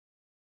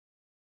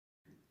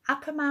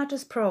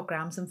Appamada's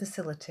programs and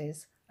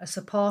facilities are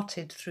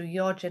supported through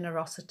your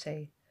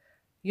generosity.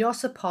 Your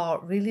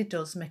support really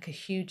does make a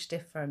huge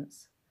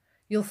difference.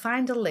 You'll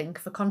find a link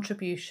for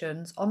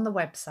contributions on the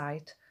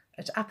website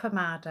at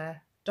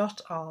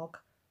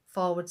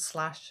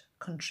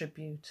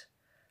appamada.org/contribute.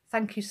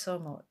 Thank you so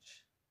much.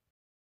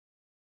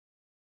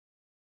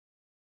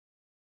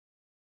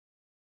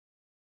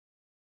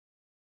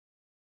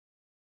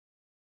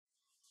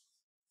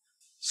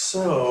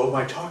 So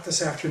my talk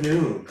this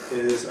afternoon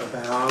is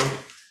about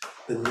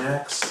the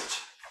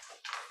next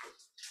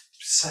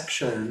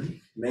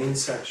section, main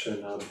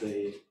section of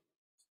the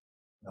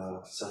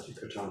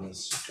Satipatthana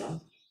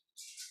Sutta,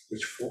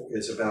 which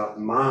is about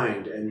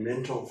mind and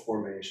mental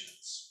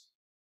formations.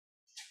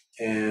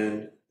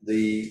 And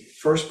the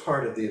first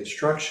part of the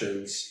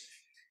instructions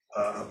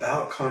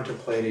about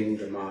contemplating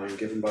the mind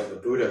given by the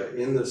Buddha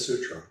in the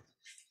sutra,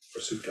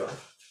 or sutta,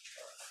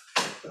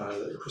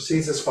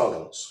 proceeds as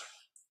follows.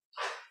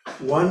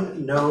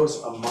 One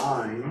knows a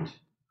mind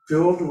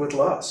filled with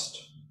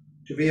lust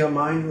to be a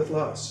mind with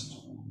lust,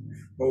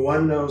 or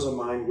one knows a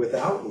mind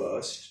without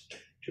lust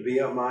to be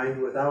a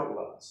mind without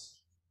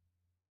lust,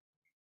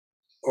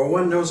 or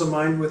one knows a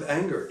mind with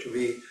anger to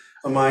be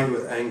a mind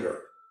with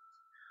anger,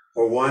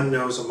 or one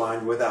knows a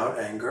mind without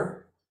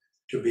anger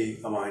to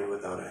be a mind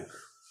without anger.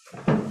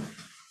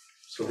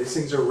 So these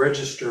things are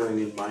registering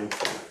in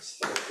mindfulness.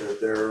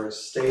 There are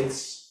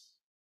states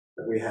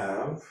that we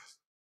have.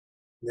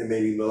 They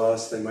may be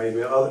lust, they may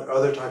be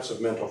other types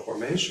of mental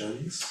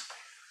formations,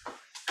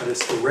 but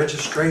it's the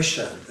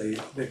registration, the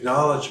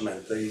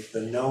acknowledgement,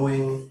 the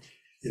knowing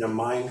in a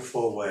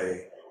mindful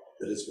way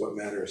that is what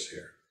matters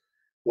here.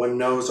 One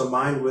knows a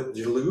mind with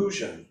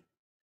delusion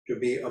to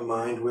be a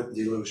mind with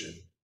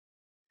delusion.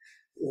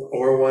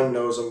 Or one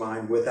knows a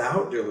mind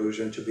without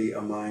delusion to be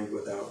a mind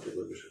without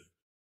delusion.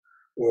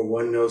 Or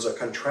one knows a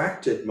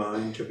contracted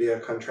mind to be a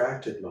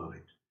contracted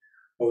mind.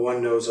 Or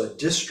one knows a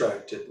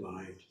distracted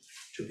mind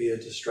to be a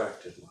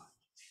distracted mind.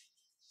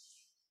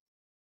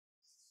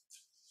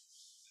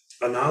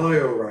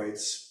 Analayo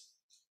writes,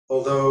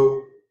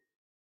 although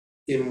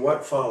in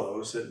what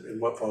follows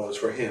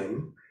for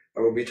him,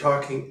 I will be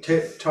taking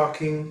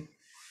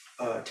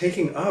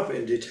up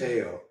in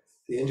detail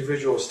the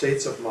individual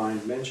states of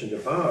mind mentioned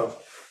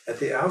above. At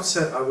the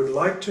outset, I would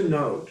like to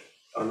note,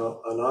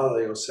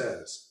 Analayo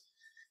says,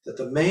 that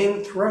the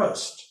main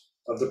thrust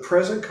of the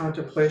present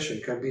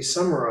contemplation can be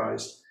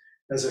summarized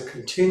as a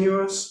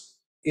continuous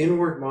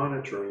inward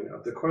monitoring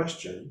of the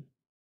question,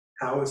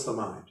 how is the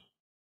mind?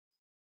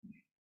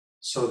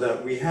 So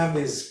that we have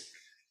these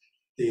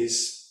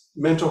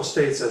mental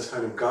states as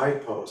kind of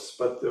guideposts,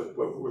 but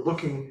we're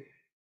looking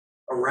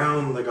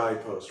around the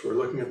guidepost. We're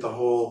looking at the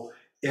whole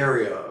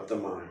area of the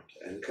mind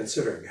and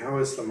considering, how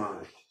is the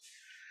mind?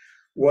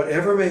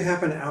 Whatever may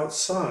happen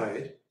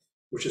outside,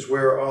 which is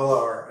where all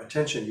our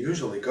attention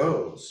usually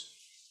goes,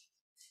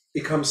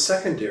 becomes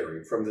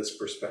secondary from this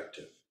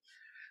perspective.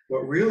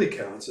 What really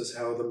counts is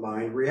how the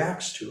mind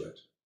reacts to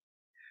it.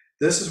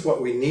 This is what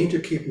we need to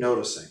keep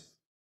noticing.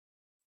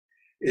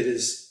 It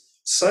is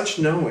such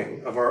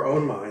knowing of our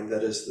own mind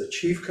that is the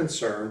chief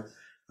concern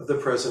of the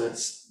present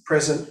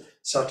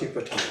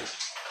Satipatthana,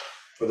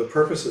 for the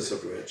purposes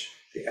of which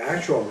the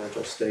actual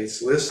mental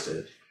states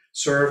listed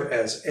serve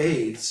as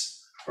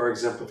aids or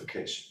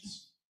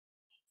exemplifications.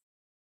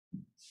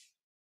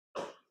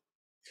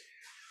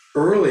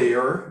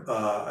 Earlier,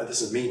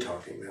 this is me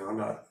talking now,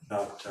 not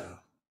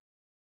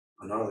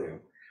Analayo.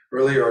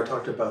 Earlier I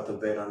talked about the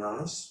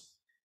Vedanas,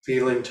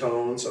 feeling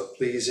tones of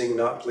pleasing,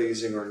 not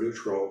pleasing, or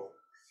neutral,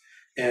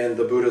 and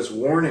the Buddha's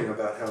warning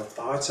about how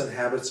thoughts and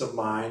habits of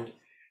mind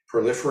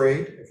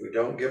proliferate if we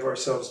don't give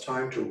ourselves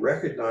time to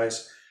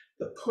recognize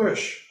the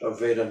push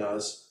of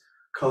Vedanas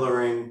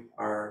coloring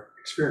our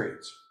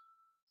experience.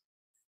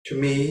 To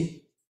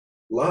me,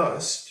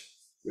 lust,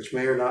 which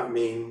may or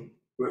may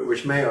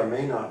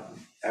not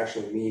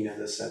actually mean in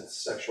this sense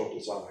sexual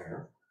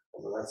desire,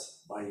 although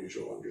that's my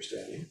usual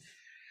understanding,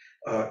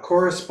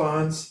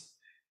 corresponds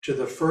to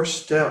the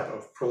first step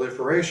of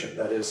proliferation.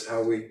 That is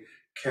how we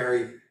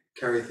carry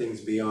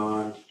things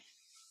beyond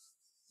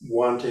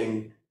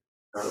wanting,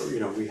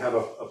 we have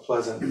a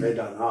pleasant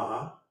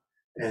vedana,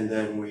 and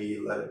then we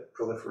let it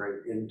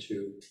proliferate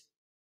into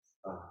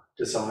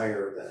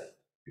desire that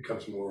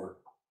becomes more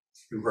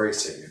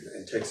embracing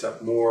and takes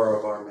up more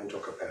of our mental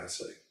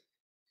capacity.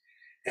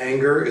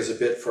 Anger is a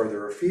bit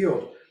further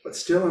afield, but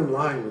still in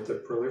line with the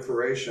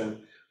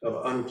proliferation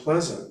of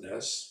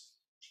unpleasantness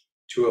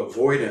to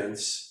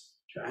avoidance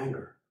to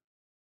anger.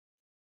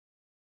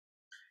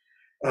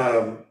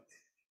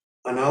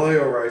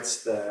 Analayo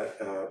writes that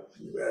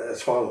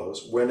as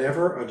follows: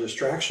 whenever a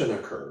distraction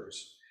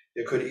occurs,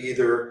 it could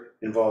either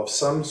involve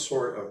some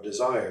sort of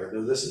desire.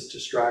 Now, this is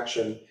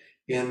distraction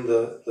in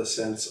the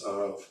sense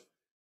of,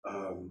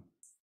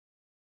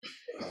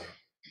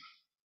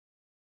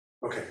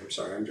 okay, I'm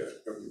sorry,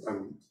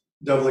 I'm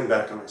doubling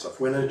back on myself.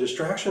 When a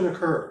distraction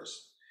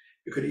occurs,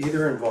 it could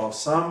either involve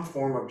some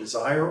form of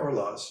desire or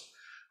lust,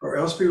 or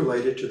else be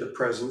related to the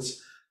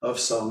presence of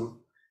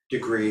some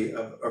degree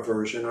of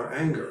aversion or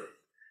anger.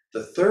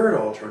 The third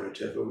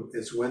alternative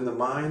is when the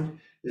mind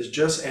is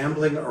just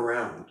ambling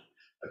around,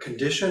 a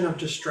condition of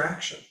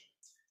distraction,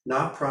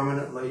 not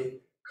prominently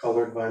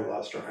colored by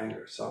lust or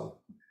anger. So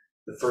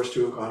the first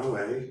two have gone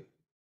away,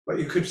 but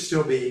you could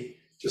still be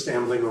just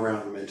ambling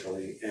around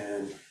mentally,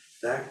 and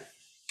that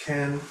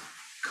can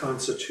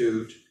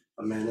constitute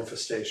a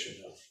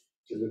manifestation of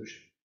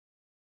delusion.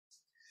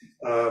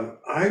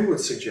 I would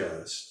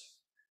suggest,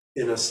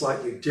 in a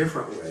slightly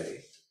different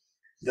way,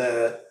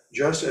 that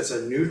just as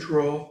a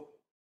neutral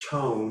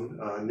tone,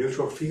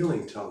 neutral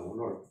feeling tone,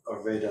 or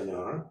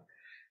Vedana,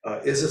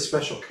 is a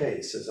special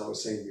case, as I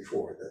was saying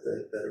before, that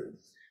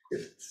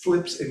it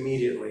flips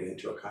immediately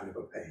into a kind of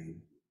a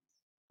pain.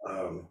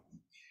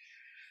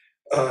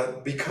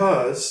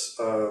 Because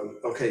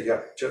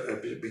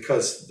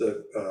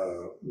the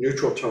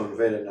neutral tone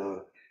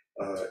Vedana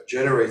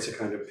generates a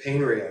kind of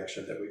pain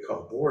reaction that we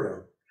call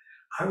boredom,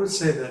 I would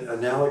say that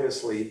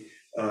analogously,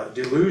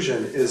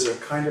 delusion is a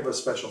kind of a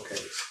special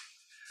case.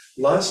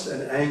 Lust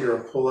and anger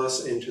pull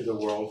us into the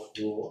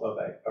whirlpool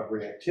of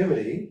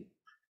reactivity,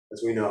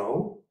 as we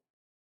know,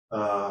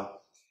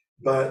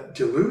 but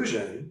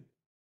delusion,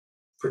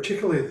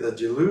 particularly the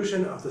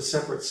delusion of the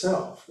separate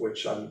self,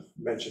 which I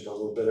mentioned a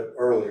little bit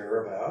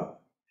earlier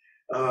about,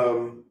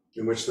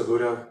 in which the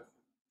Buddha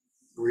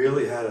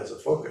really had as a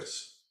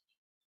focus,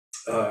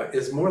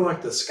 is more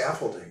like the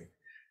scaffolding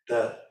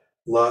that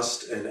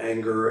lust and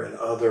anger and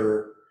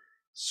other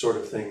sort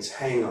of things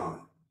hang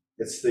on.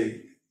 It's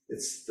the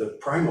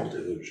primal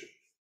delusion,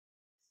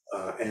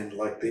 and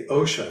like the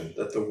ocean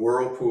that the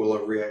whirlpool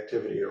of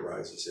reactivity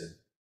arises in.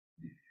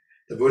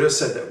 The Buddha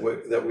said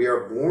that we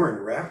are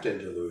born wrapped in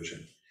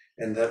delusion,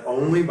 and that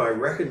only by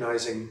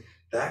recognizing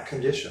that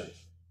condition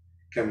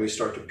can we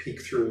start to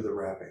peek through the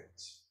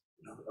wrappings.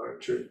 Or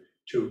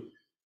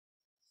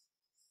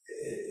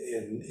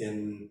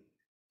in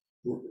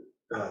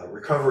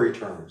recovery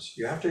terms,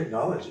 you have to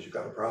acknowledge that you've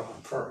got a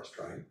problem first,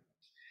 right?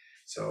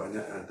 So, and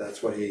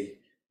that's what he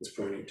is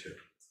pointing to.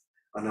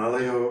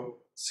 Analayo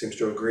seems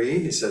to agree.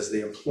 He says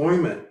the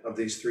employment of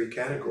these three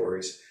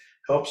categories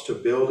helps to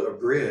build a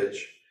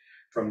bridge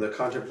from the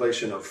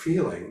contemplation of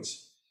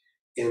feelings,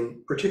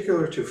 in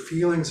particular to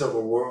feelings of a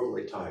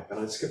worldly type. And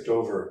I skipped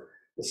over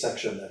the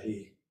section that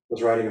he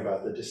was writing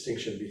about the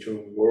distinction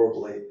between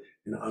worldly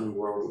and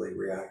unworldly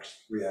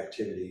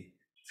reactivity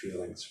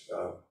feelings.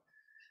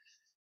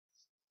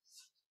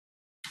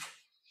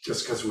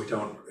 Just because we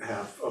don't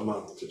have a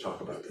month to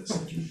talk about this.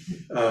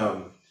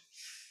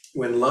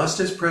 When lust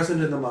is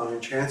present in the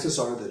mind, chances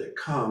are that it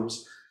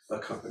comes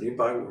accompanied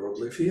by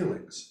worldly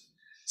feelings.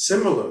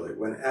 Similarly,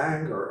 when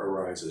anger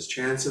arises,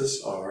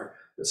 chances are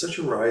that such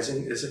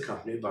arising is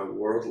accompanied by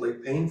worldly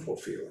painful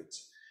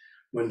feelings.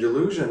 When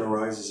delusion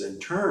arises in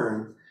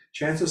turn,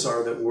 chances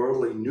are that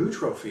worldly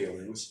neutral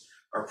feelings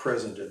are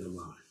present in the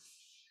mind.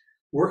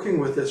 Working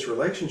with this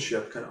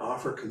relationship can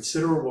offer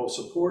considerable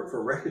support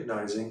for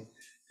recognizing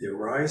the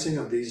arising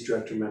of these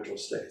detrimental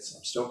states.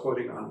 I'm still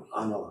quoting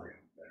Analayo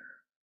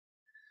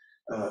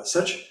there.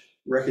 Such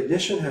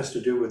recognition has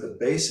to do with a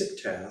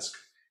basic task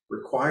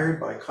required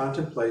by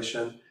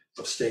contemplation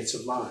of states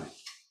of mind.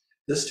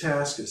 This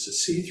task is to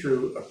see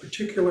through a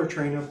particular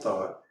train of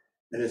thought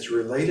and its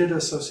related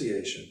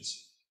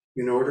associations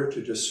in order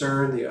to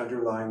discern the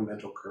underlying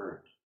mental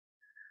current.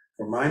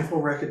 For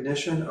mindful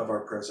recognition of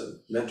our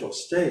present mental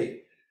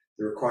state,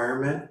 the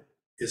requirement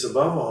is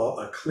above all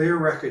a clear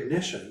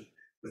recognition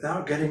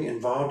without getting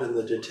involved in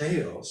the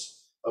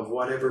details of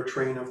whatever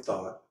train of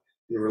thought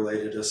and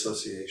related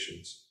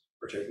associations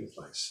are taking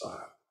place.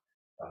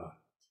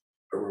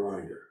 A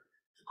reminder.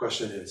 The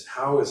question is,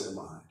 how is the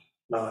mind?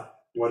 Not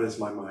what is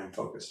my mind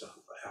focused on,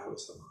 but how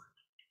is the mind?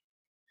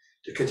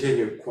 To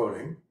continue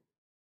quoting,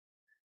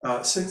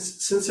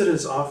 since it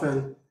is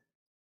often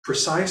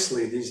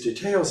precisely these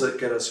details that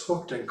get us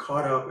hooked and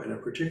caught up in a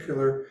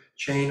particular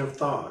chain of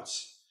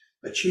thoughts,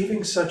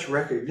 achieving such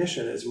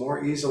recognition is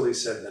more easily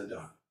said than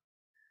done.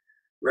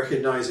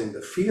 Recognizing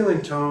the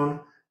feeling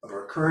tone of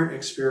our current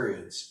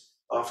experience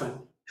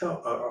often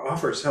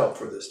offers help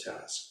for this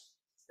task.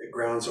 It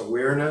grounds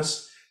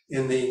awareness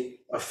in the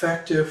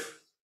affective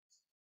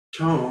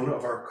tone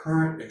of our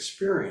current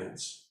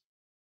experience.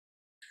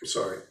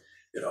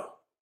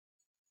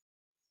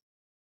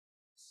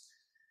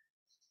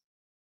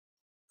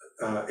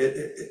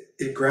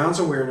 It grounds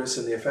awareness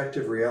in the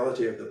affective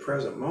reality of the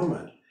present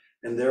moment,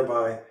 and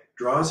thereby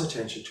draws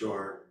attention to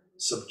our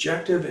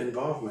subjective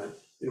involvement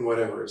in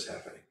whatever is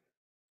happening.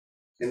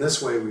 In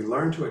this way, we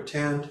learn to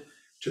attend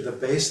to the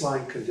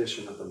baseline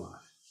condition of the mind.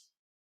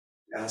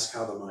 Ask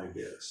how the mind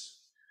is,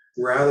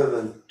 rather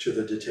than to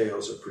the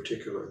details of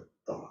particular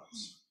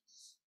thoughts.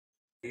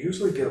 We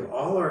usually give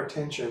all our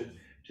attention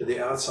to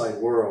the outside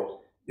world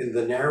in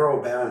the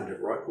narrow band of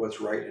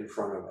what's right in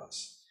front of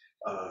us,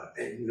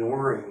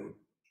 ignoring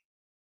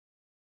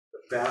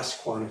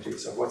vast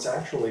quantities of what's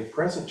actually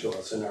present to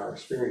us in our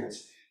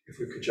experience if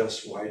we could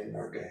just widen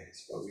our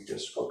gaze, but we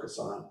just focus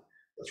on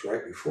what's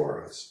right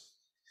before us.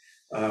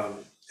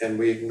 And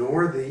we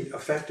ignore the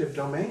affective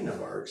domain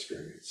of our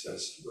experience,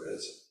 as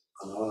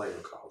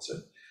Analayo calls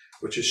it,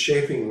 which is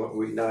shaping what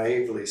we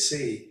naively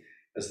see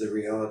as the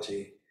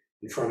reality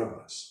in front of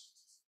us.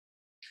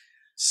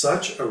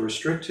 Such a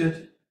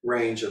restricted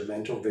range of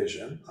mental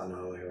vision,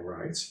 Analeo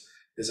writes,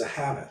 is a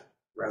habit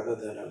rather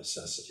than a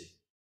necessity.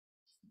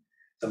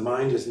 The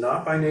mind is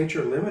not by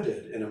nature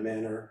limited in a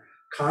manner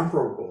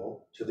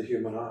comparable to the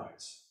human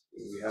eyes.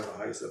 We have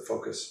eyes that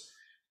focus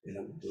in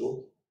a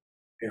little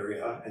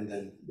area, and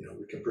then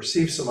we can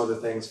perceive some other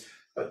things,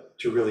 but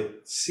to really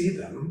see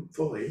them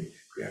fully,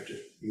 we have to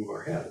move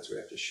our heads, we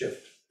have to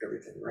shift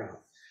everything around.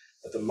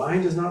 But the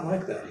mind is not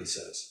like that, he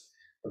says.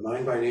 The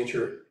mind by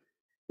nature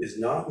is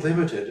not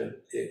limited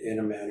in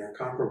a manner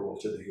comparable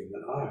to the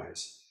human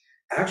eyes.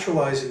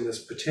 Actualizing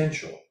this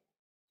potential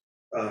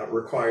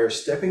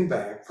requires stepping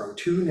back from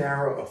too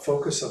narrow a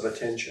focus of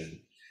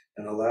attention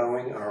and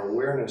allowing our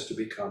awareness to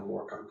become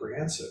more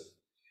comprehensive.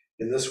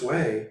 In this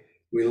way,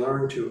 we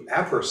learn to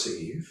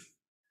apperceive,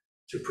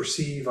 to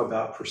perceive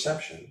about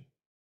perception,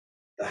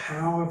 the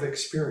how of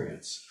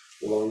experience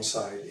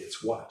alongside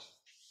its what.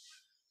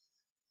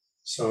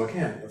 So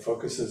again, the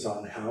focus is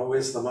on how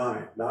is the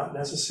mind, not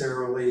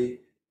necessarily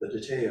the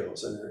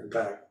details, and in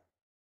fact,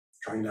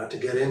 trying not to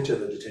get into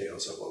the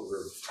details of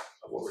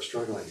what we're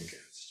struggling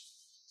against.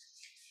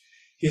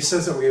 He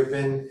says that we have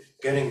been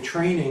getting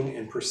training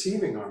in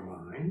perceiving our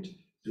mind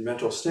and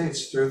mental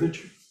states through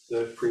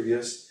the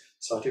previous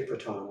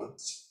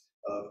Satipatthanas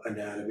of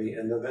anatomy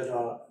and the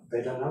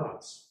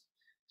Vedanas.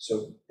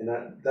 So,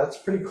 and that's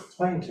pretty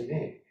plain to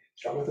me.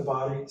 Start with the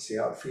body, see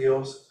how it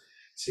feels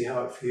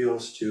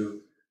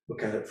to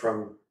look at it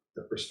from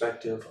the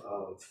perspective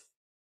of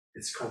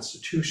its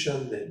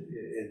constitution,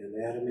 in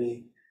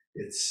anatomy,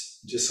 its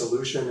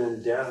dissolution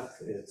and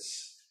death,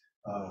 its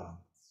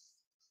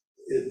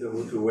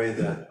the way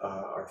that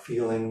our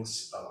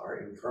feelings are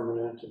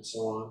impermanent and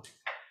so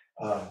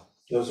on.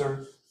 Those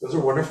are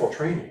wonderful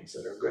trainings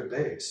that are good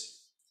base.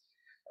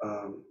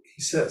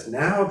 He says,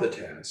 now the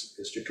task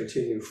is to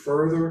continue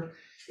further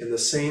in the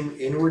same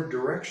inward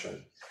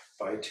direction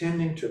by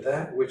attending to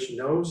that which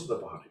knows the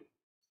body,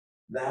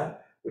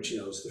 that which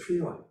knows the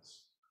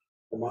feelings,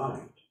 the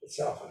mind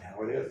itself and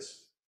how it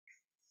is.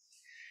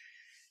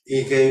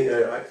 He gave,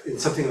 in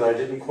something that I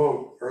didn't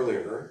quote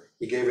earlier,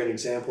 he gave an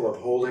example of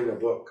holding a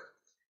book.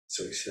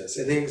 So he says,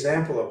 in the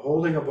example of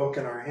holding a book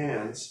in our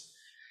hands,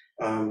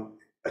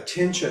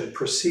 attention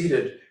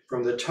proceeded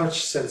from the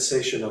touch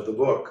sensation of the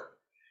book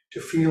to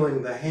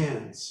feeling the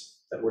hands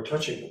that were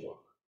touching the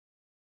book.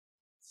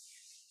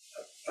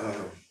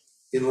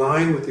 In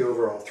line with the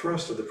overall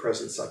thrust of the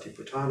present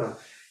Satipatthana,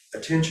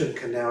 attention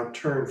can now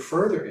turn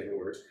further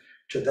inward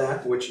to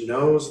that which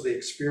knows the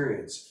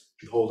experience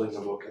of holding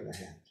the book in the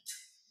hand.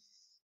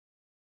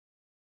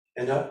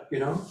 And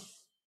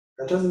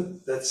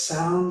that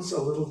sounds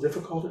a little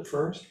difficult at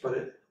first,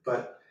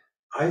 but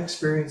I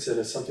experience it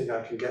as something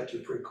I can get to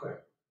pretty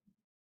quick.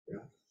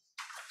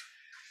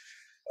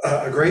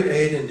 A great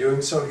aid in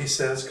doing so, he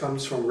says,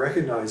 comes from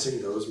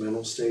recognizing those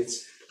mental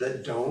states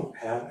that don't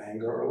have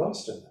anger or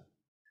lust in them.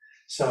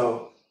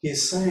 So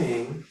he's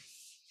saying,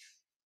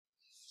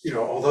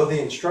 although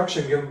the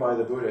instruction given by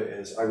the Buddha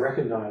is, I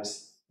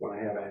recognize when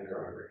I have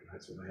anger, I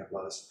recognize when I have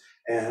lust,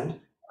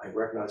 and I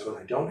recognize when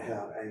I don't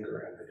have anger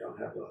and I don't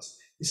have lust.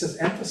 He says,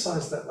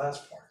 emphasize that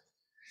last part.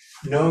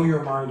 Know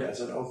your mind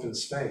as an open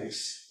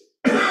space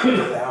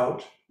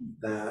without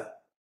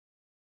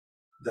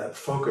that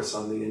focus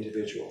on the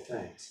individual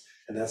things.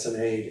 And that's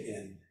an aid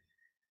in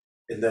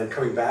then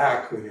coming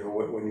back when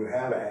you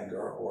have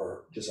anger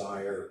or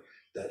desire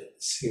that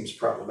seems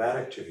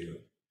problematic to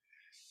you,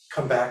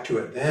 come back to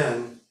it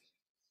then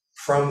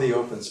from the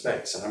open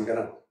space. And I'm going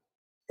to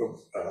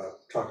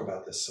talk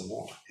about this some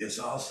more. It's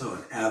also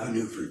an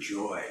avenue for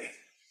joy.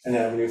 An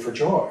avenue for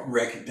joy.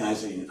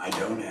 Recognizing I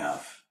don't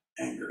have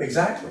anger.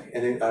 Exactly.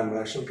 And I'm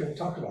actually going to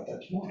talk about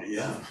that tomorrow.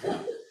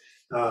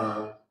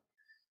 Yeah.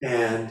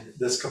 And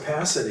this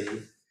capacity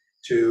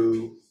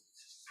to,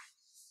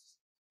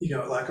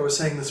 like I was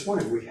saying this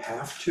morning, we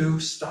have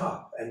to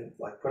stop and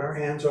put our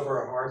hands over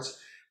our hearts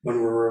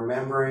when we're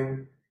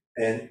remembering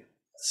and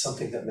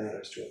something that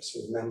matters to us.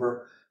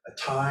 Remember a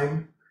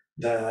time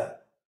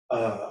that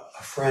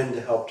a friend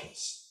helped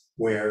us,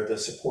 where the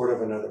support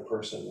of another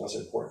person was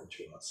important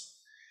to us.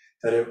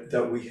 That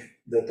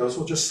those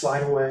will just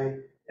slide away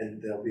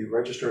and they'll be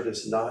registered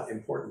as not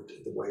important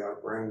the way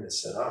our brain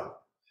is set up.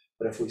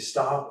 But if we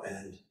stop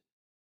and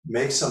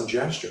make some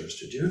gestures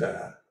to do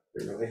that,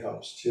 it really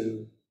helps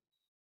to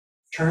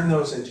turn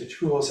those into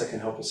tools that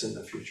can help us in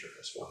the future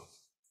as well.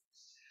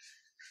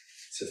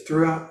 So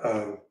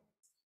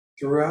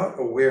throughout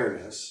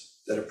awareness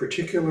that a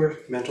particular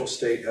mental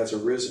state has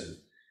arisen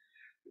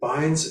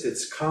finds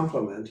its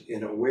complement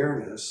in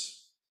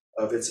awareness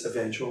of its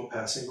eventual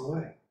passing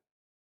away.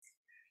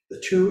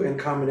 The two in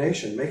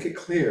combination make it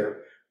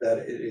clear that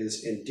it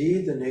is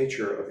indeed the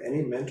nature of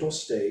any mental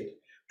state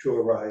to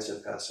arise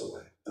and pass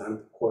away. And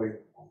I'm quoting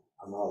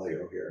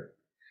Amalio here.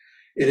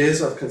 It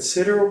is of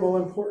considerable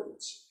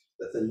importance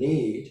that the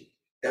need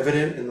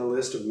evident in the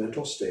list of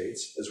mental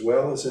states, as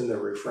well as in the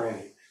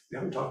refrain. We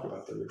haven't talked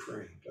about the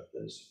refrain, but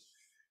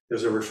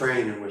there's a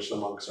refrain in which the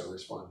monks are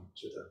responding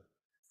to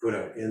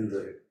Buddha in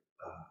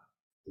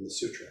the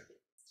sutra.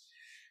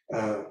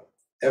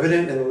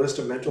 Evident in the list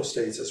of mental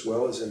states as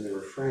well as in the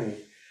refrain,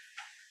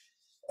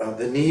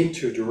 the need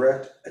to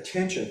direct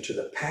attention to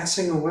the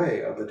passing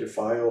away of a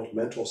defiled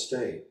mental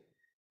state.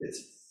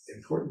 It's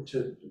important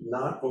to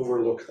not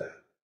overlook that.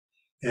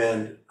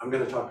 And I'm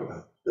going to talk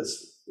about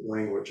this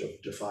language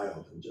of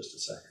defiled in just a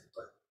second.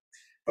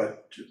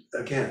 But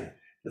again,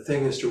 the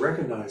thing is to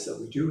recognize that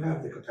we do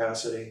have the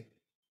capacity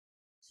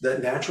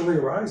that naturally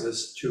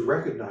arises to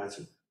recognize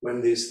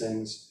when these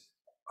things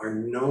are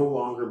no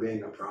longer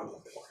being a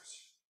problem for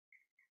us.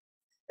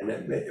 And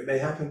it may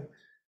happen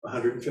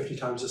 150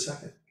 times a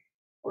second,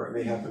 or it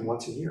may happen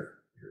once a year.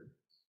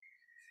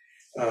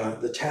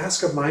 The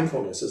task of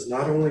mindfulness is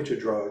not only to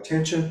draw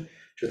attention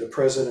to the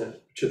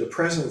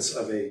presence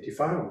of a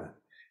defilement,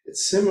 it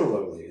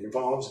similarly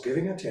involves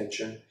giving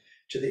attention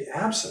to the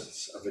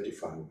absence of a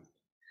defilement.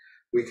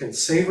 We can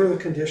savor the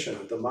condition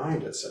of the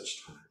mind at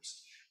such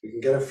times. We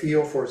can get a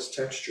feel for its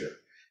texture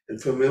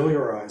and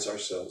familiarize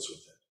ourselves with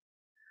it.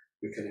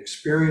 We can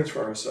experience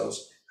for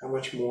ourselves how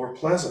much more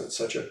pleasant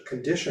such a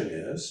condition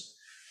is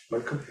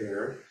when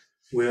compared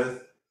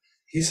with,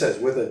 he says,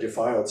 with a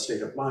defiled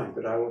state of mind,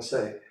 but I will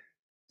say,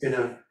 in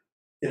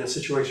a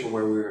situation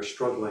where we are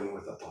struggling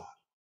with a thought.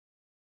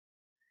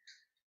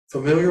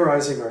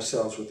 Familiarizing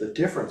ourselves with the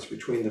difference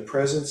between the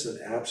presence and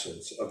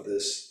absence of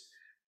this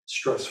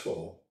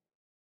stressful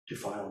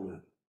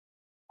defilement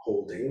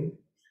holding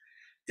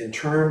in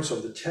terms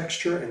of the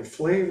texture and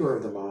flavor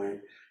of the mind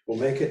will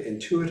make it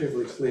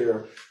intuitively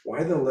clear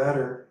why the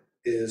latter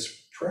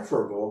is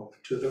preferable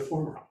to the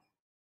former.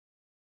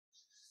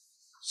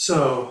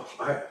 So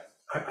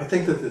I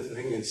think that the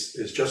thing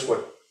is just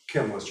what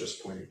Kim was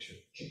just pointing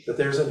to, that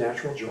there's a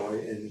natural joy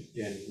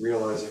in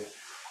realizing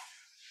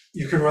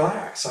you can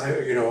relax.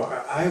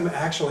 I'm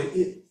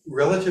actually,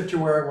 relative to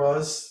where I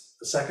was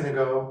a second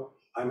ago,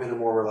 I'm in a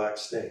more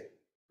relaxed state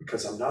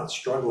because I'm not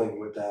struggling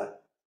with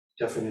that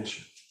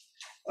definition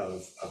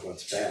of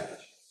what's bad.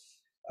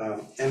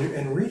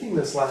 And reading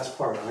this last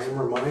part, I am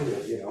reminded,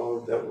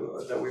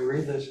 that we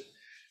read this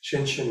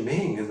Shin Shin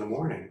Ming in the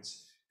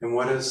mornings. And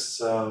what is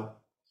the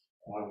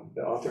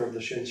author of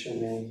the Shin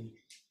Shin Ming?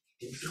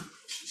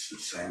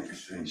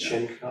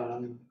 Shin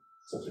Khan,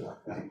 something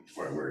like that.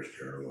 My word's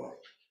terrible.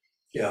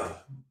 Yeah,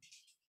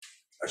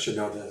 I should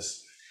know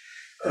this.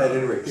 At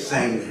any rate,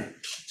 Sing.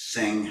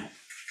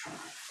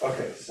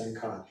 Okay, Sing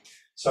Khan.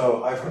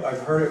 So I've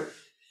heard it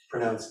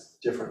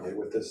pronounced differently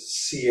with the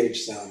CH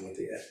sound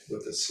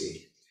with the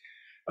C.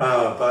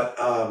 But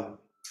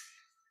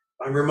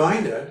I'm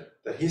reminded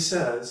that he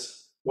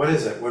says, what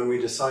is it when we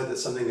decide that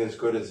something is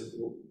good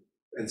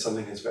and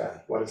something is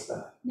bad? What is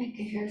that? Make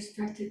a hair's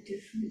breadth of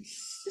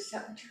difference. Is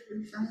that what you're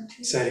referring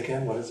to? Say it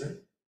again, what is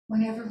it?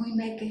 Whenever we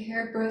make a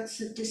hair breadth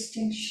of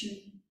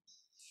distinction.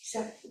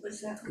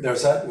 Was that?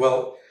 There's that,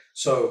 well,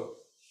 so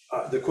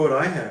the quote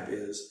I have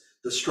is,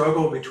 the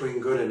struggle between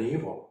good and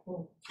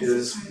evil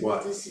is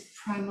what?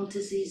 Primal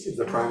disease of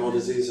the primal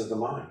disease of the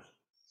mind.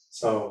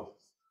 So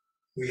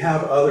we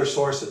have other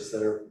sources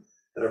that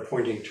are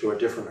pointing to a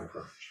different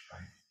approach,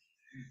 right?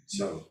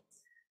 So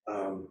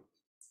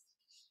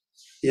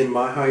in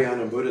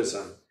Mahayana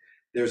Buddhism,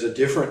 there's a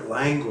different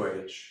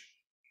language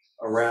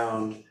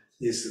around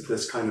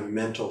this kind of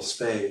mental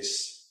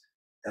space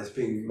as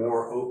being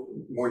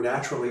more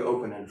naturally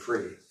open and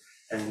free,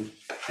 and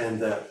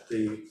that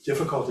the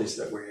difficulties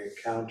that we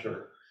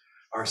encounter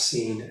are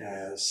seen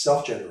as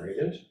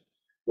self-generated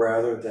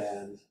rather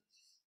than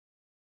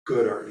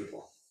good or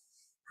evil,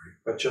 right?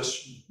 But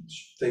just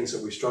things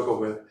that we struggle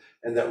with,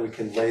 and that we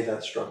can lay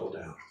that struggle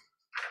down.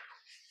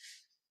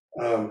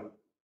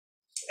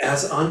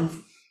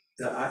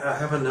 I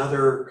have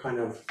another kind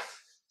of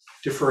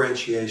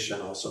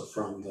differentiation also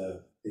from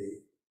the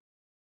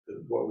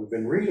what we've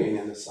been reading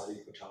in the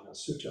Satipatthana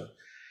Sutta.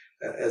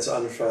 As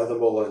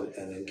unfathomable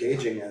and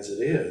engaging as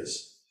it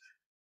is,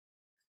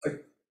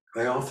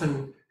 I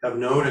often have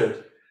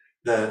noted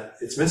that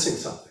it's missing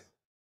something.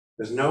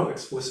 There's no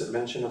explicit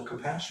mention of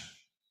compassion.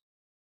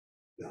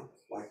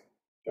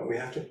 Don't we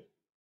have to?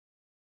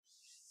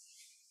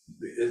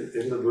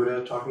 Isn't the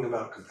Buddha talking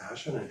about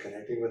compassion and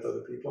connecting with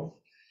other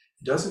people?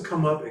 It doesn't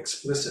come up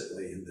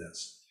explicitly in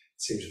this.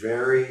 It seems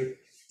very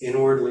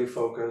inwardly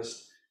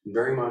focused,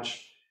 very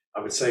much,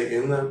 I would say,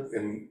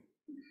 in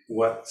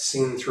what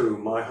seen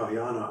through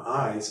Mahayana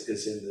eyes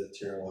is in the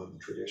Theravada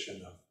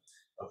tradition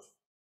of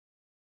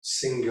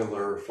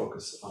singular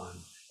focus on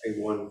a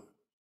one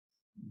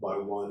by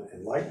one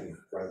enlightenment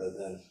rather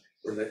than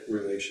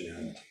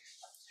relationality.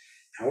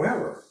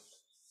 However,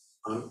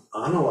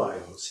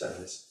 Analayo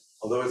says,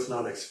 although it's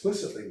not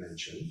explicitly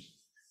mentioned,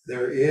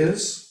 there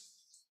is,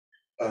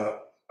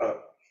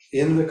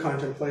 in the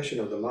contemplation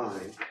of the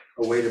mind,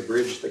 a way to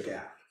bridge the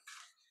gap.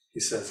 He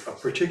says,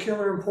 of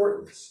particular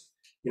importance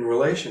in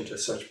relation to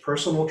such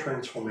personal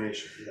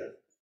transformation that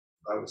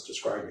I was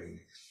describing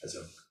as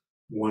a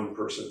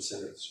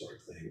one-person-centered sort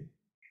of thing.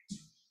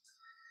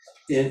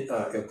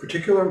 Of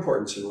particular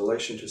importance in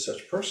relation to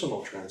such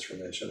personal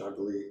transformation, I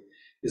believe,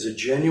 is a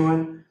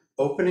genuine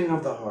opening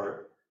of the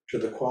heart to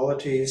the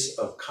qualities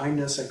of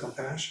kindness and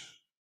compassion.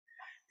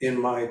 In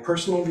my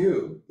personal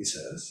view, he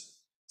says,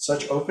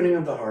 such opening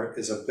of the heart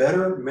is a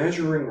better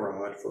measuring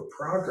rod for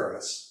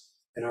progress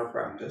in our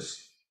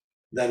practice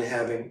than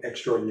having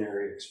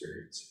extraordinary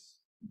experiences.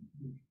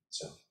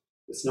 So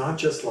it's not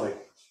just like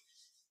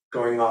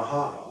going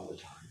aha all the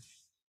time.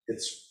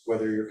 It's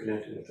whether you're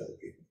connecting with other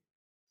people.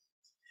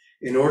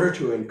 In order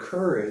to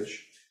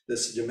encourage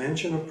this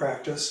dimension of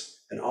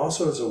practice, and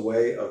also as a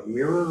way of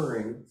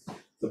mirroring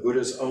the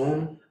Buddha's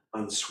own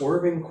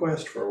unswerving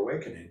quest for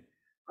awakening,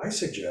 I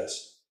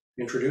suggest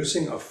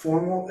introducing a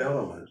formal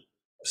element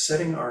of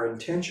setting our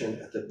intention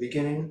at the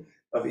beginning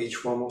of each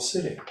formal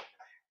sitting.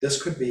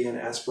 This could be an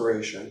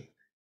aspiration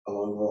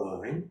along the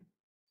line,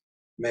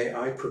 may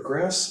I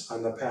progress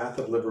on the path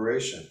of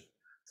liberation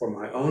for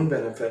my own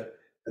benefit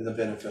and the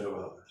benefit of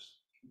others.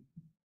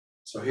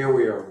 So here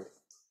we are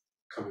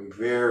coming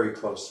very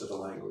close to the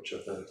language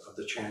of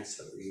the chants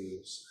that we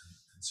use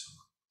and so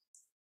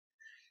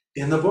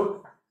on. In the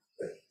book,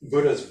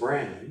 Buddha's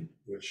Brain,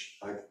 which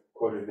I've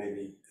quoted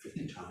maybe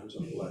 50 times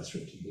over the last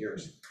 15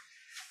 years,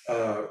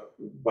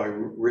 by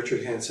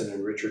Richard Hanson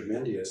and Richard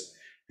Mendius,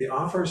 the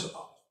authors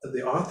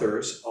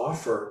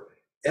offer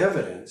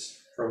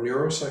evidence from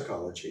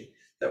neuropsychology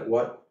that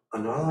what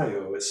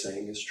Analayo is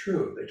saying is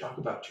true. They talk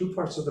about two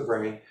parts of the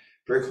brain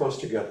very close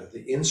together,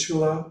 the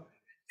insula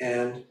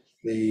and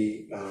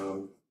the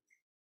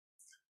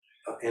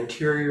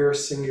anterior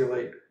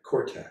cingulate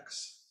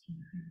cortex.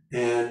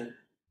 And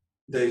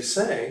they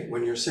say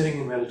when you're sitting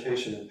in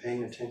meditation and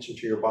paying attention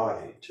to your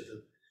body,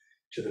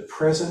 to the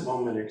present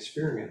moment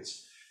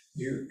experience,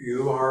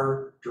 you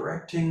are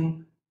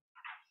directing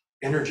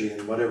energy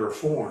in whatever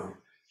form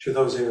to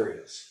those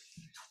areas.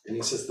 And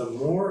he says the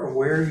more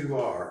aware you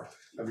are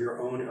of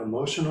your own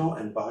emotional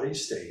and body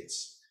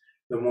states,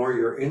 the more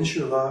your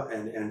insula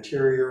and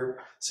anterior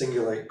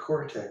cingulate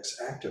cortex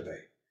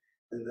activate.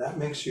 And that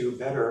makes you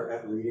better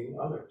at reading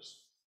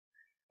others.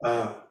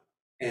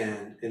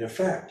 And in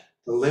effect,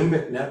 the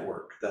limbic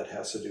network that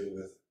has to do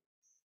with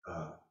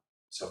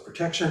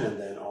self-protection and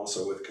then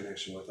also with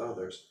connection with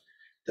others,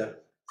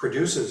 that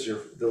produces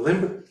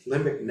the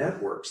limbic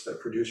networks that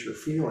produce your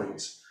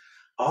feelings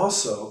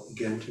also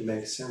begin to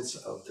make sense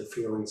of the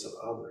feelings of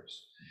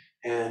others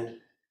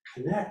and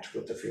connect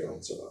with the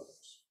feelings of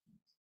others.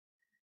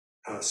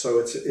 So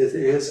it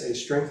is a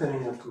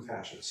strengthening of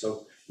compassion.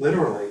 So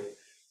literally,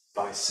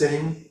 by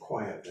sitting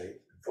quietly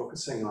and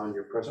focusing on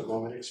your present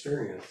moment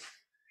experience,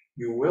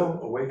 you will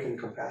awaken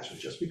compassion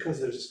just because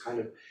there's this kind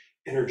of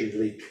energy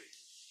leak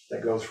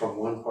that goes from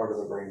one part of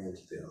the brain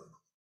into the other.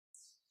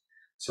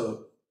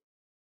 So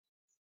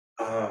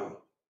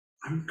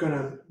I'm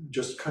gonna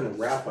just kind of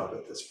wrap up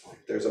at this point.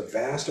 There's a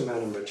vast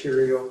amount of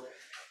material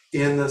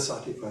in the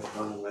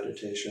Satipatthana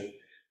meditation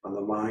on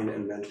the mind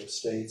and mental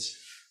states.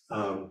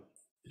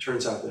 It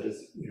turns out that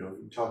it's,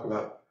 you talk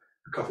about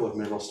a couple of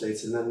mental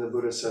states, and then the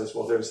Buddha says,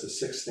 well, there's the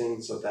 6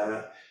 things of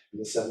that,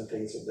 and the 7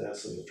 things of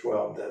this, and the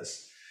 12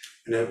 this,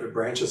 and it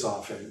branches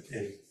off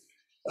in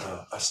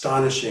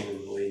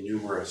astonishingly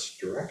numerous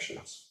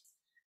directions.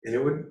 And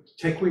it would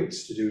take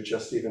weeks to do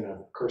just even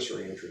a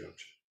cursory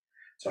introduction.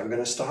 So I'm going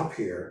to stop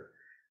here,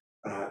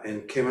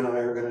 and Kim and I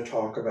are going to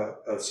talk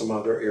about some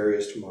other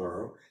areas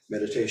tomorrow.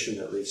 Meditation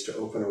that leads to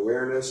open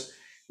awareness,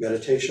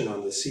 meditation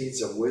on the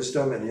seeds of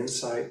wisdom and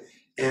insight,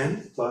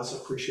 and plus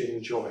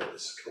appreciating joy,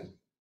 as Kim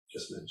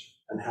just mentioned,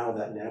 and how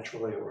that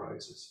naturally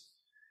arises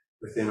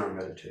within our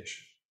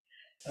meditation.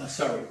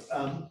 So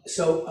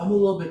I'm a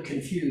little bit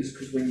confused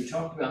because when you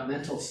talk about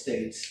mental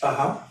states,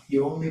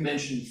 you only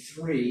mentioned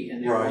 3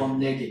 and they're Right. all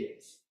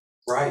negative.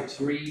 Right.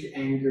 Greed,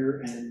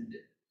 anger, and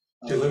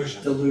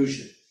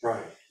Delusion.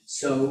 Right.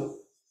 So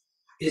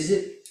is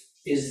it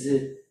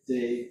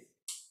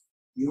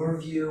your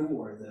view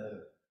or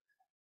the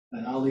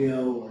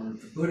Analayo or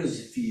the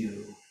Buddha's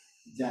view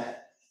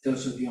that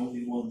those are the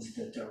only ones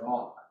that there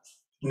are?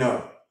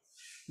 No,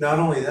 not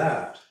only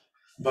that,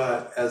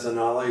 but as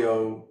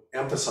Analayo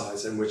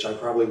emphasized, in which I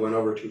probably went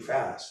over too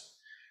fast,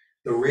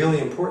 the really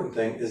important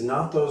thing is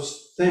not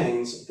those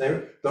things.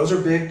 Those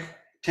are big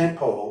tent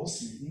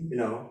poles,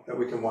 that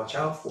we can watch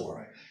out for.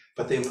 Right.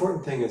 But the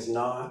important thing is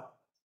not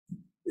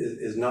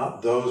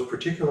those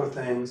particular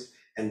things,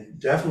 and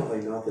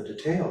definitely not the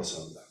details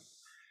of them,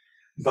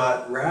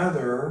 but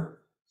rather,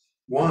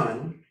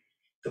 one,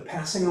 the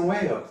passing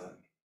away of them.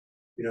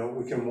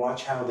 We can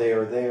watch how they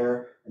are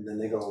there and then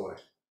they go away.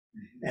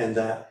 And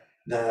that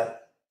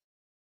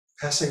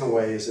passing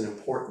away is an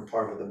important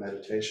part of the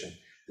meditation.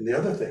 And the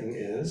other thing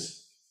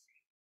is,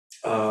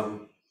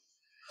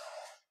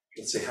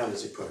 let's see, how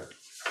does he put it?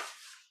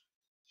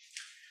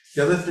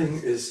 The other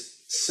thing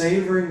is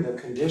savoring the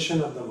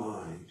condition of the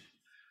mind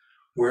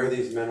where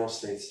these mental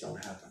states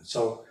don't happen.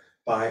 So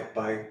by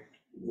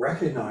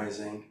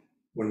recognizing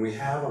when we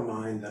have a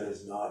mind that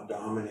is not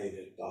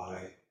dominated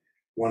by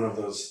one of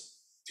those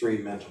 3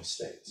 mental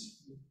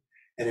states,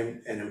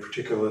 and in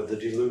particular the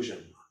delusion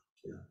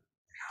mind,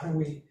 how do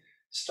we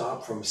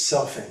stop from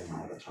selfing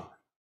all the time?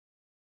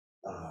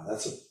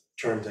 That's a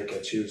term that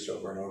gets used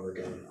over and over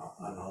again.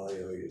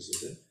 Analayo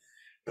uses it.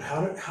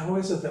 But how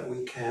is it that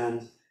we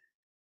can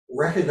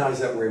recognize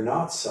that we're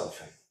not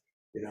selfing,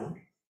 you know?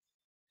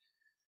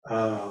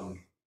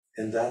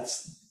 And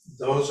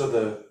those are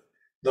the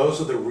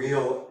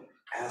real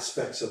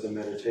aspects of the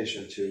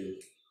meditation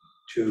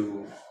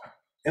to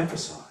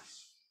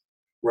emphasize,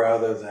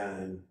 rather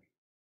than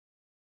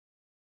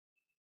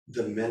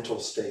the mental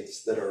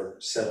states that are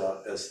set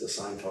up as the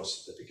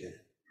signposts at the beginning.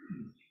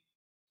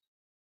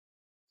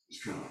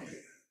 It's kind of like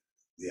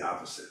the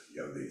opposite.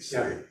 You have these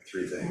Yeah.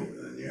 three things,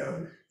 and then you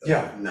have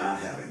Yeah.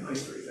 not having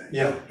those three things.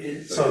 Yeah.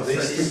 So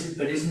these,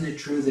 But isn't it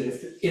true that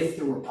if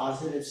there were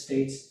positive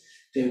states,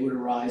 they would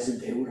arise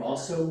and they would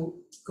also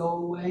go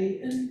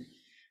away?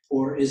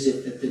 Or is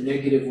it that the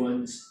negative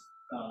ones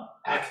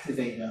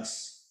activate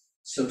us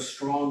so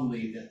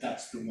strongly that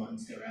that's the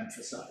ones they're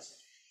emphasizing?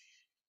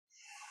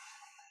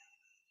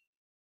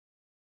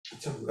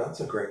 that's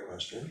a great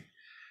question.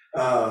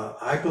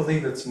 I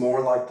believe it's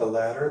more like the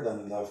latter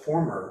than the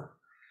former,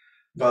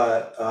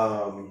 but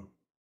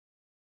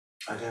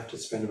I'd have to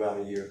spend about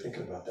a year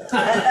thinking about that.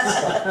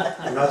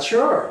 I'm not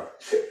sure.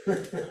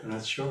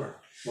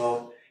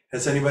 Well,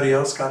 has anybody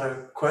else got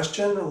a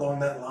question along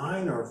that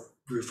line, or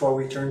before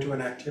we turn to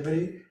an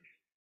activity?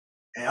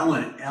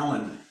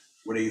 Ellen,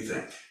 what do you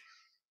think?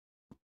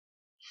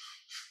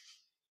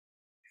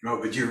 No,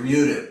 but you're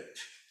muted.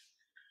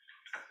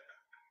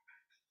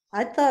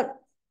 I thought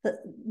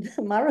that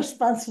my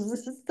response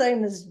was the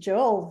same as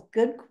Joel.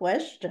 Good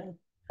question.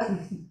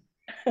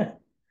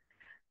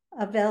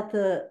 About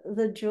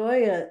the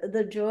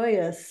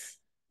joyous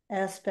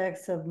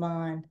aspects of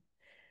mind.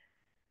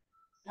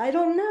 I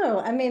don't know.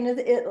 I mean,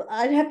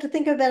 I'd have to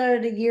think about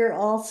it a year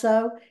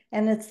also,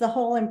 and it's the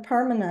whole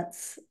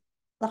impermanence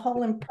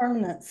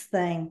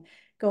thing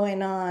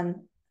going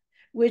on,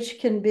 which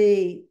can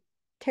be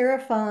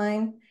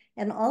terrifying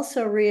and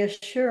also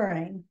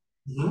reassuring.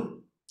 Mm-hmm.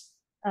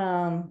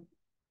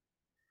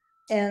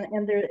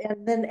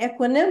 And then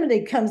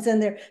equanimity comes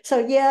in there. So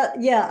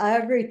yeah, I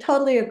agree,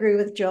 totally agree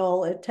with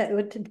Joel. It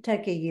would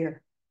take a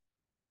year.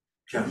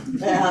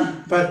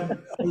 Yeah. But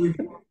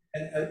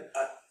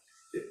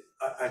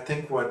I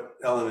think what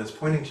Ellen is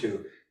pointing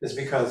to is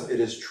because it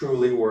is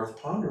truly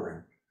worth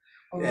pondering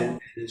and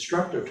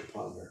instructive to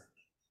ponder.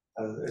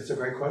 It's a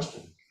great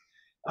question.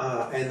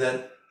 And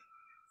that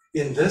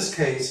in this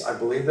case, I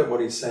believe that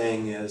what he's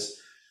saying is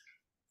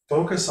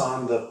focus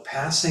on the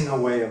passing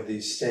away of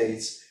these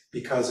states,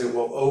 because it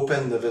will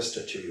open the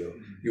vista to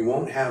you. You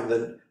won't have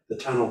the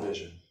tunnel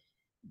vision.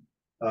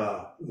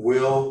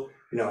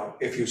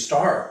 If you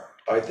start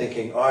by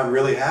thinking, oh, I'm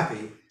really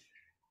happy,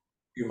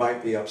 you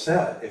might be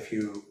upset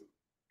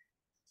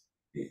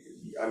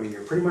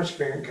you're pretty much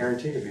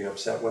guaranteed to be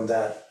upset when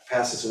that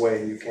passes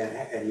away and you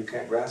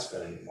can't grasp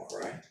it anymore,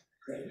 right?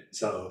 Right.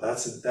 So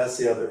that's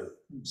the other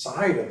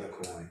side of the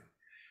coin.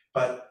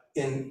 But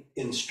in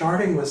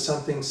starting with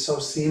something so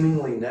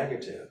seemingly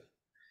negative,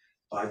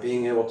 by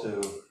being able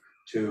to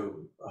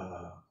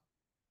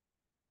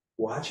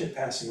watch it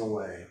passing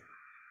away,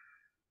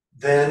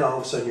 then all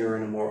of a sudden you're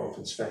in a more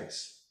open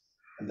space,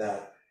 and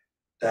that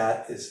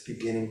is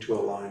beginning to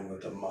align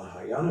with the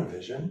Mahayana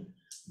vision.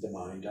 The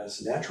mind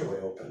is naturally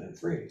open and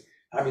free.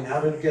 I mean,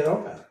 how did it get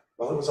open?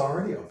 Well, it was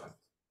already open.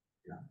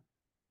 Yeah.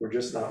 We're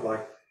just not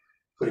like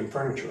putting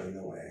furniture in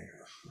the way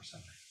or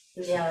something.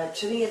 Yeah,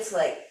 to me, it's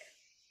like,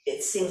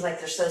 it seems like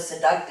they're so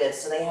seductive,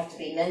 so they have to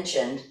be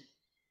mentioned.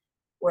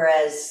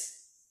 Whereas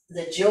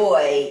the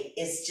joy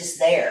is just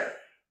there.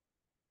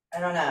 I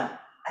don't know.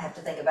 I have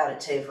to think about it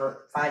too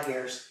for 5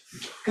 years.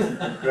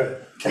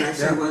 Good. Can I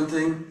say one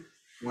thing?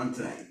 One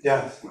thing.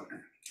 Yeah.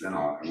 Then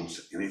I won't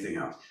say anything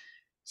else.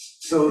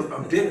 So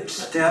a big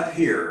step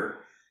here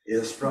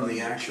is from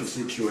the actual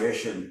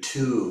situation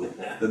to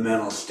the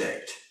mental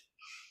state.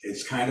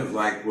 It's kind of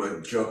like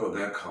what Joko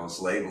Beck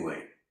calls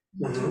labeling.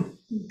 Mm-hmm.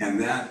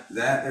 And that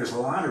there's a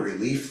lot of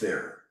relief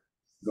there,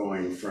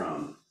 going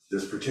from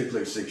this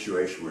particular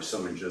situation where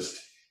someone just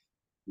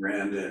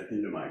ran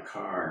into my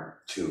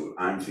car to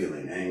I'm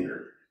feeling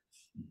anger.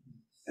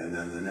 And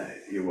then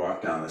you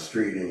walk down the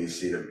street and you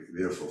see a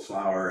beautiful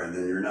flower, and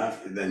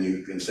then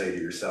you can say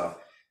to yourself,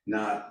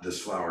 not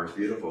this flower is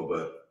beautiful,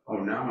 but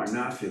oh, now I'm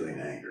not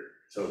feeling anger.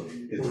 So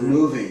it's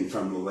moving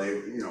from the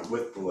label,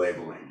 with the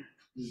labeling.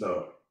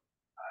 So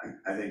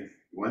I think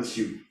once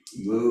you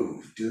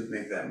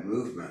make that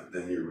movement,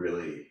 then you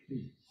really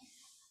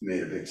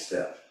made a big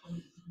step.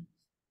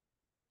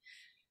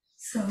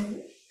 So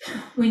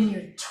when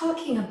you're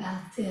talking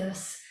about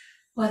this,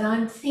 what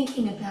I'm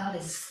thinking about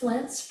is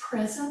Flint's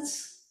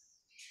presence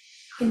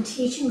in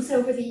teachings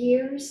over the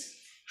years,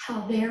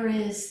 how there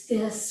is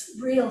this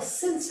real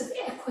sense of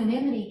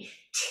equanimity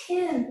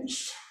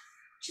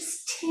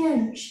just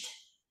tinged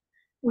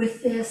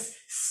with this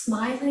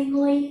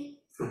smilingly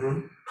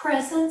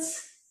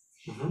presence.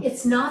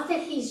 It's not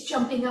that he's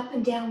jumping up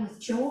and down with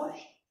joy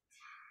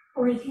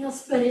or anything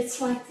else, but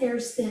it's like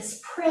there's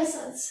this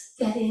presence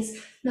that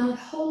is not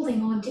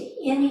holding on to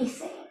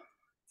anything,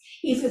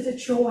 either the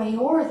joy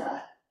or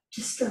the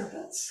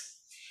disturbance.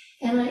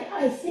 And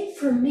I think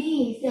for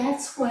me,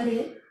 that's what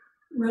it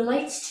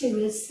relates to,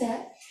 is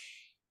that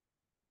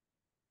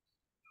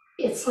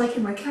it's like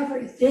in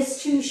recovery,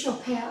 this too shall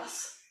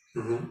pass.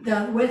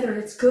 Mm-hmm. Whether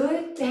it's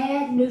good,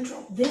 bad,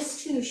 neutral,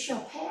 this too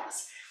shall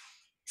pass.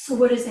 So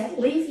what does that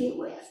leave you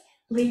with?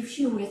 Leaves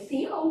you with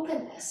the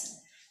openness.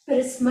 But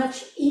it's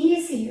much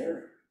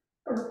easier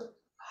or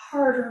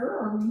harder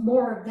or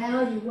more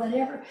value,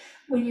 whatever,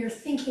 when you're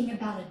thinking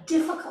about a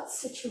difficult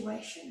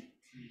situation,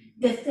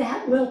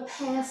 that will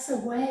pass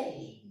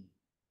away.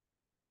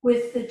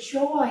 With the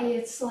joy,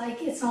 it's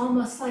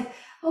almost like,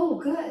 oh,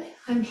 good,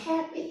 I'm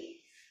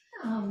happy.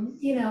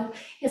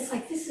 It's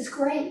like, this is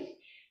great.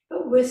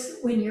 But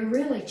when you're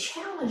really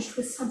challenged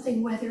with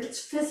something, whether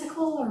it's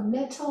physical or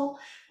mental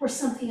or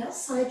something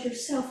outside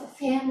yourself, a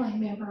family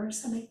member or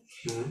something,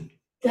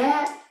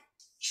 that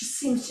just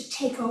seems to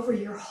take over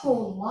your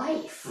whole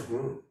life.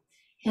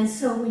 And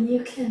so when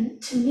you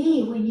can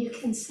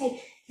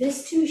say,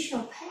 this too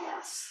shall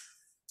pass,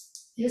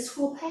 this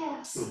will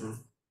pass.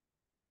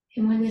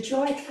 And when the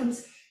joy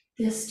comes,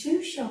 this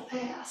too shall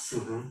pass.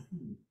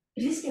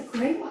 But isn't it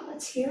great while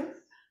it's here?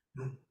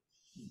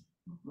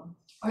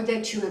 Or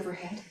that you ever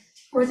had it.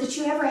 Or that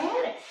you ever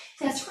had it.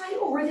 That's right,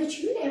 or that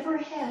you ever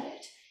had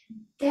it.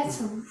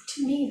 To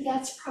me,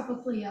 that's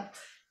probably a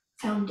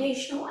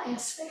foundational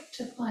aspect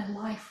of my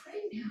life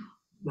right now,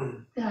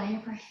 that I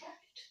ever had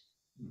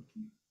it.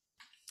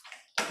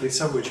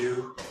 Lisa, would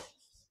you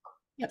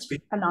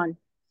speak? Come on.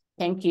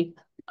 Thank you.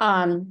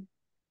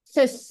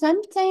 So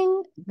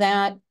something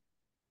that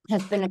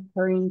has been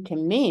occurring to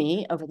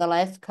me over the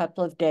last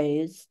couple of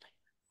days,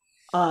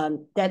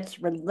 that's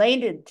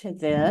related to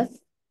this,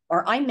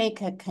 or I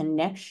make a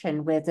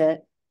connection with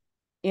it,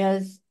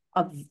 is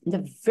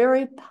the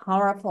very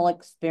powerful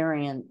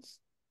experience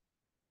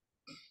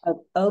of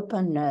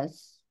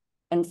openness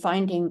and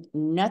finding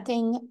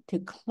nothing to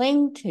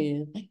cling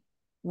to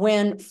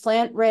when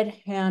Flint read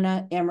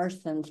Hannah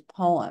Emerson's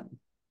poem,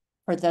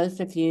 for those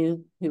of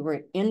you who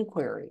were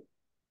inquiry.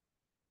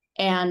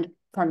 And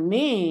for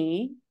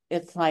me,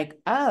 it's like,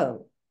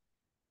 oh,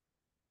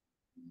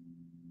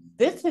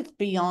 this is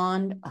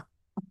beyond,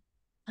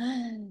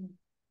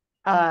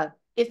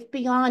 it's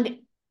beyond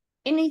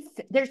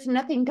anything, there's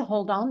nothing to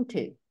hold on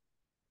to.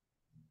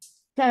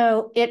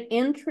 So it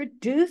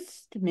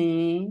introduced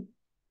me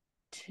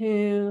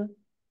to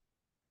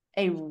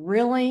a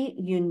really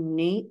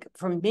unique,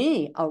 for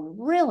me, a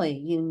really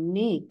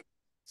unique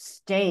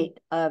state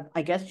of,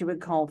 I guess you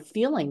would call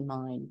feeling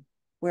mind,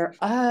 where,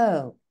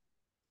 oh,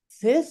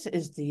 this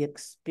is the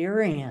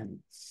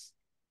experience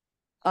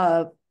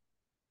of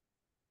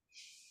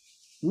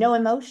no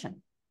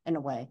emotion, in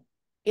a way.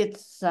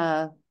 It's,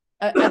 I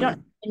don't know if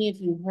any of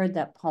you heard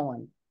that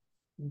poem,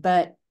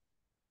 but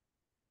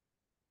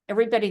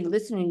everybody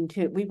listening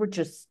to it, we were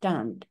just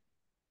stunned.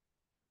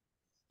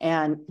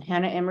 And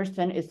Hannah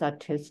Emerson is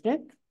autistic.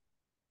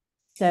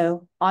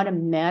 So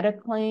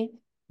automatically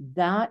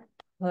that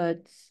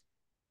puts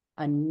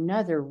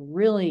another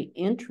really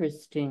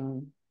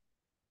interesting,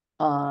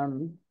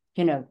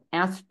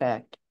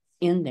 aspect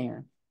in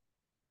there.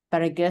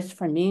 But I guess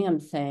for me, I'm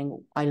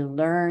saying I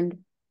learned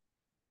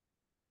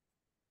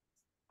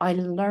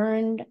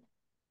that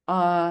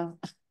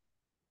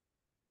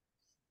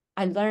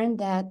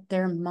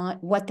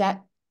what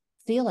that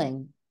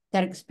feeling,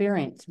 that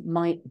experience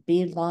might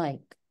be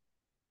like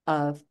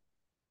of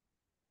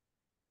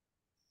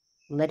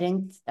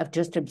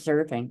just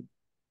observing.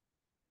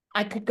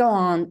 I could go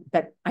on,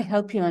 but I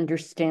hope you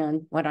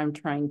understand what I'm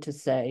trying to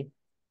say.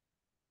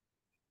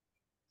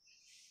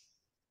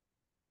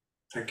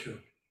 Thank you.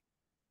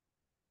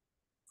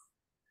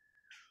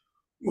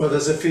 Well,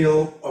 does it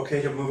feel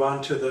okay to move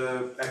on to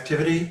the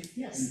activity?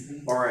 Yes.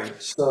 All right,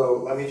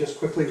 so let me just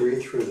quickly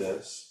read through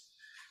this.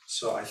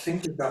 So I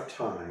think we've got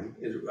time.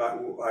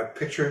 I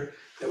picture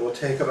that we'll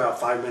take about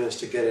 5 minutes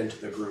to get into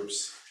the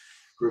groups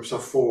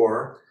of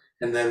 4,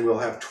 and then we'll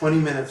have 20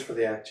 minutes for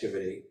the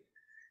activity.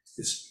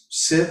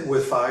 Sit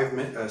for 5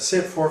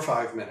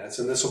 minutes,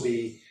 and this will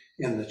be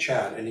in the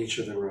chat in each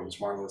of the rooms.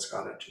 Marla's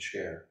got it to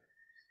share.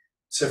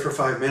 Sit for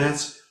 5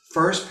 minutes.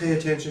 First, pay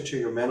attention to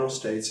your mental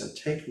states and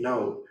take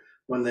note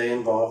when they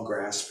involve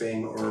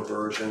grasping or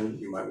aversion.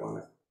 You might want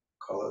to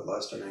call it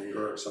lust and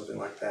anger or something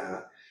like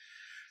that.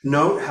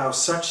 Note how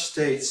such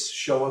states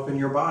show up in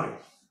your body.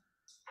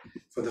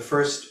 For the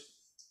first,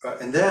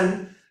 and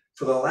then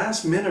for the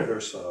last minute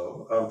or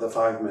so of the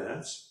 5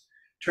 minutes,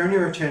 turn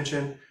your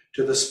attention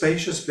to the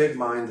spacious big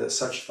mind that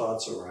such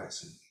thoughts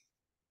arise in.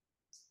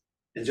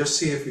 And just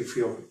see if you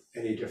feel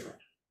any different,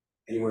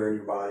 anywhere in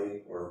your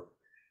body, or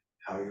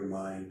how your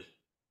mind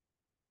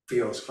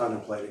feels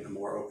contemplating a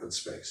more open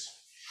space.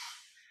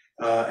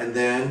 And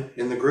then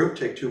in the group,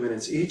 take 2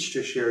 minutes each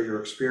to share your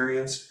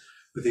experience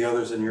with the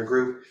others in your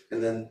group,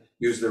 and then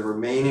use the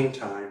remaining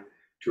time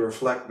to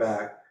reflect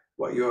back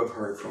what you have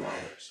heard from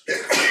others.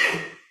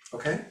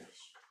 Okay?